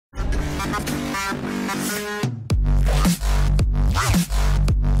What's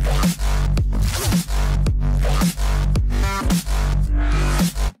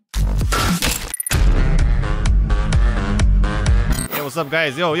up,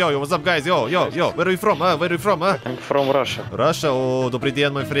 guys? Yo, what's up, guys? Yo. Where are you from? Where are you from? I'm from Russia. Russia? Oh, добрый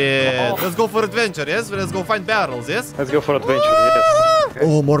день, my friend. Let's go for adventure, yes? Let's go find barrels, yes? Let's go for adventure, yes. Okay.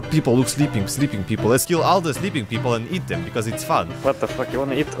 Oh, more people. Look, sleeping people. Let's kill all the sleeping people and eat them because it's fun. What the fuck? You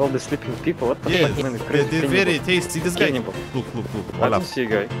wanna eat all the sleeping people? What the fuck? Man, they're very tasty. This guy. Cannibal. Look. I don't see a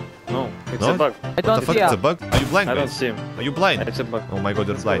guy. No, it's a bug. I don't see it's a bug? Are you blind? I don't see him. Are you blind? It's a bug. Oh my god,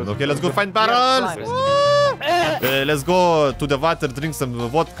 you're blind. Okay, let's go find barrels. Let's go to the water, drink some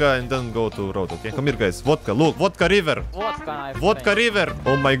vodka, and then go to road. Okay, come here, guys. Vodka. Look, vodka river. Vodka river.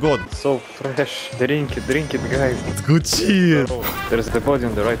 Oh my god. So fresh. Drink it, guys. It's good shit. Oh, there's the body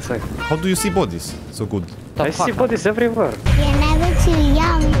on the right side. How do you see bodies so good? I see bodies everywhere. You're never too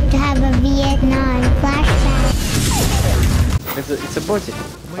young to have a Vietnam flashback. It's a body.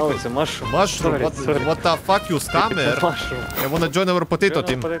 Oh, it's a mushroom. Mushroom? Sorry. What the fuck, you scammer? Mushroom. I wanna join our potato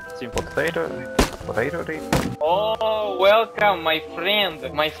team. Potato. Oh, welcome, my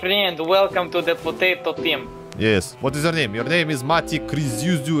friend. My friend, welcome to the potato team. Yes. What is your name? Your name is Mati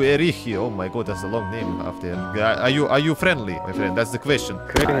Kriziuzu Erichi. Oh my god, that's a long name after. Are you friendly, my friend? That's the question.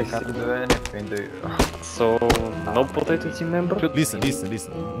 I can't do anything. So, no potato team member? Listen.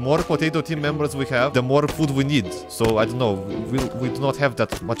 More potato team members we have, the more food we need. So, I don't know, we do not have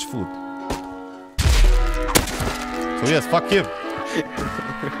that much food. So yes, fuck him.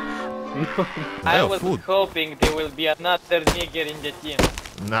 I was hoping there will be another nigger in the team.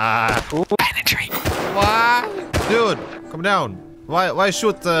 Nah. Penetrate. What? Dude, come down. Why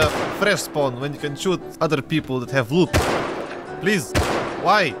shoot fresh spawn when you can shoot other people that have loot? Please.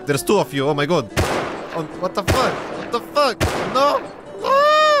 Why? There's two of you. Oh my god. Oh, what the fuck? What the fuck? No.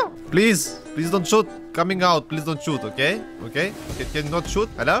 Ah! Please don't shoot. Coming out. Please don't shoot. Okay? Okay? Can you not shoot?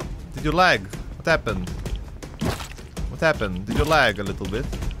 Hello? Did you lag? What happened? What happened? Did you lag a little bit?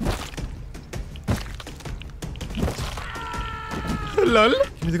 LOL.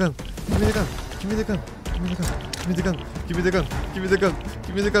 Give me the gun. Give me the gun. Give me the gun. Give me the gun. Give me the gun. Give me the gun.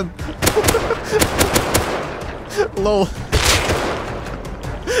 Give me the gun. Give me the gun. LOL.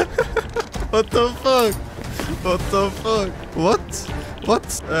 What the fuck? What the fuck?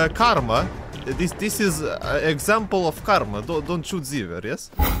 What? Karma. This is an example of karma. Don't shoot Ziver, yes?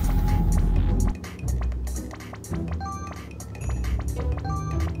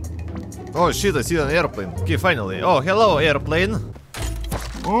 Oh shit, I see an airplane. Okay, finally. Oh, hello, airplane.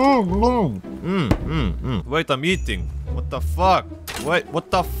 Wait, I'm eating. What the fuck? Wait, what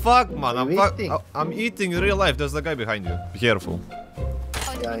the fuck, man? I'm eating in real life. There's a guy behind you. Be careful.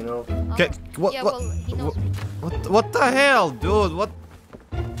 Yeah, I know. Okay, what? Yeah, well, he knows me. What the hell, dude? What?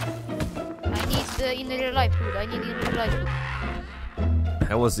 I need in real life food. I need in real life food.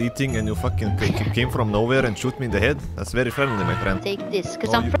 I was eating and you fucking came from nowhere and shoot me in the head? That's very friendly, my friend. Take this,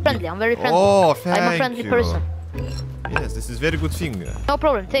 because I'm friendly. I'm very friendly. Oh, thank you. I'm a friendly person. Yes, this is very good thing. No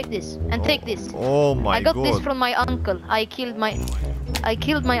problem. Take this and take this. Oh my god. I got this from my uncle. I killed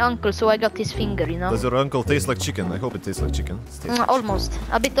my uncle, so I got his finger. You know. Does your uncle taste like chicken? I hope it tastes like chicken. Almost.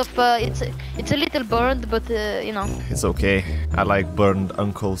 A bit of. It's a little burned, but you know. It's okay. I like burned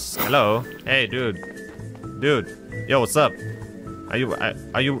uncles. Hello. Hey, dude. Yo, what's up? Do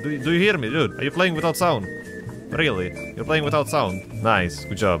you hear me, dude? Are you playing without sound? Really? You're playing without sound? Nice,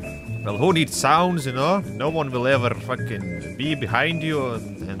 good job. Well, who needs sounds, you know? No one will ever fucking be behind you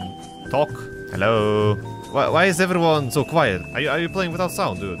and talk. Hello? Why is everyone so quiet? Are you playing without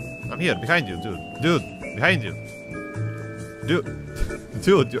sound, dude? I'm here, behind you, dude. Dude, behind you. Dude,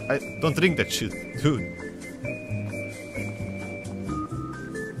 don't drink that shit, dude.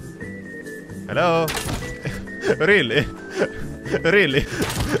 Hello? Really? Really?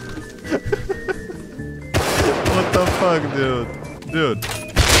 What the fuck, dude?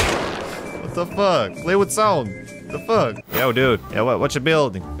 What the fuck? Play with sound. The fuck? Yo, dude. Yeah, what you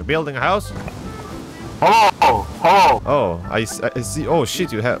building? You're building a house? Hello. Oh, I see. Oh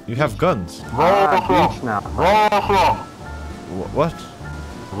shit, you have guns. Where are you from? What?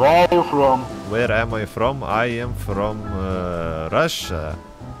 Where are you from? Where am I from? I am from Russia.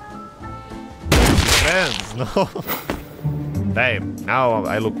 Friends, no. Damn, now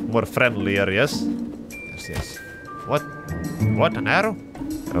I look more friendlier, yes? Yes. What? What, an arrow?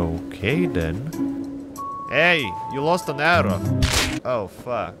 Okay, then. Hey, you lost an arrow. Oh,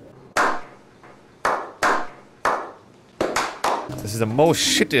 fuck. This is the most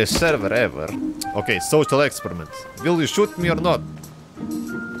shittiest server ever. Okay, social experiment. Will you shoot me or not?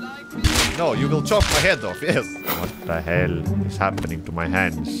 No, you will chop my head off, yes. What the hell is happening to my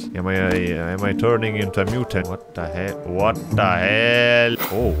hands? Am I turning into a mutant? What the hell? What the hell?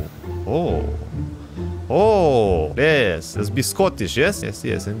 Oh. Oh. Oh. Yes. Let's be Scottish, yes? Yes,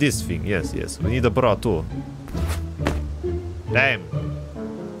 yes. And this thing, yes, yes. We need a bra too. Damn.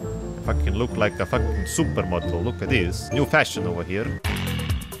 I fucking look like a fucking supermodel. Look at this. New fashion over here.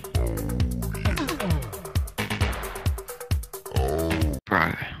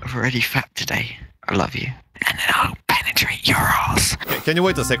 Bro, I've already fapped today. I love you. And then I'll penetrate your ass. Can you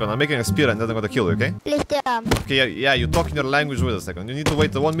wait a second? I'm making a spear and then I'm gonna kill you, okay? Please do. Okay, yeah, you talk in your language. Wait a second. You need to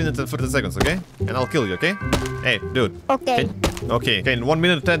wait 1 minute and 30 seconds, okay? And I'll kill you, okay? Hey, dude. Okay. Okay, in 1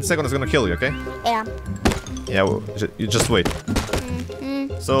 minute and 10 seconds I'm gonna kill you, okay? Yeah. Yeah, well, you just wait.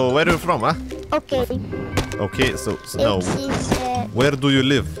 So, where are you from, huh? Okay. Okay, so no. It's his, Where do you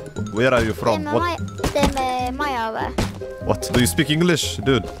live? Where are you from? teemme maja või? What? Do you speak English,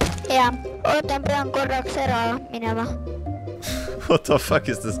 dude? Jaa. Ootan, pean korraks ära minema. What the fuck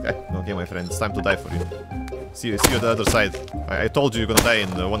is this guy? Okay, my friend, it's time to die for you. See you on the other side. I told you you're gonna die in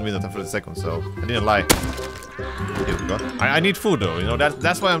 1 minute and 30 seconds, so I didn't lie. Here we go. I need food though, you know,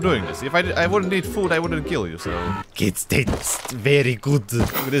 that's why I'm doing this. If I wouldn't need food, I wouldn't kill you, so... Kids, that's very good.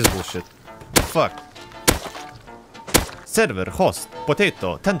 Look at this bullshit. Fuck. Server, host,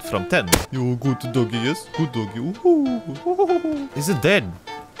 potato, 10 from 10. You good doggy, yes? Good doggy. Ooh. Is it dead?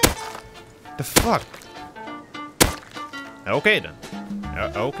 The fuck? Okay then.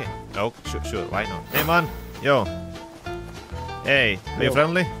 Okay. Oh, sure, why not? Hey man, yo. Hey, are you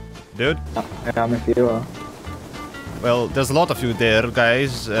friendly? Dude? Yeah, I'm with you. Well, there's a lot of you there,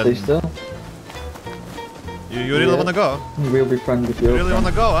 guys. And Stay still. you really wanna go? We'll be friends with you. You really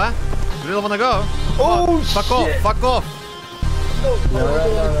wanna go, huh? You really wanna go? Oh, fuck off, fuck off!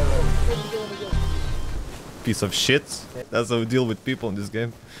 No. Piece of shit. That's how we deal with people in this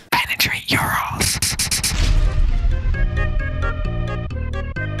game. Penetrate your ass.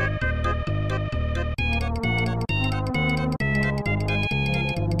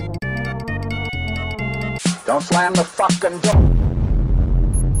 Don't slam the fucking door.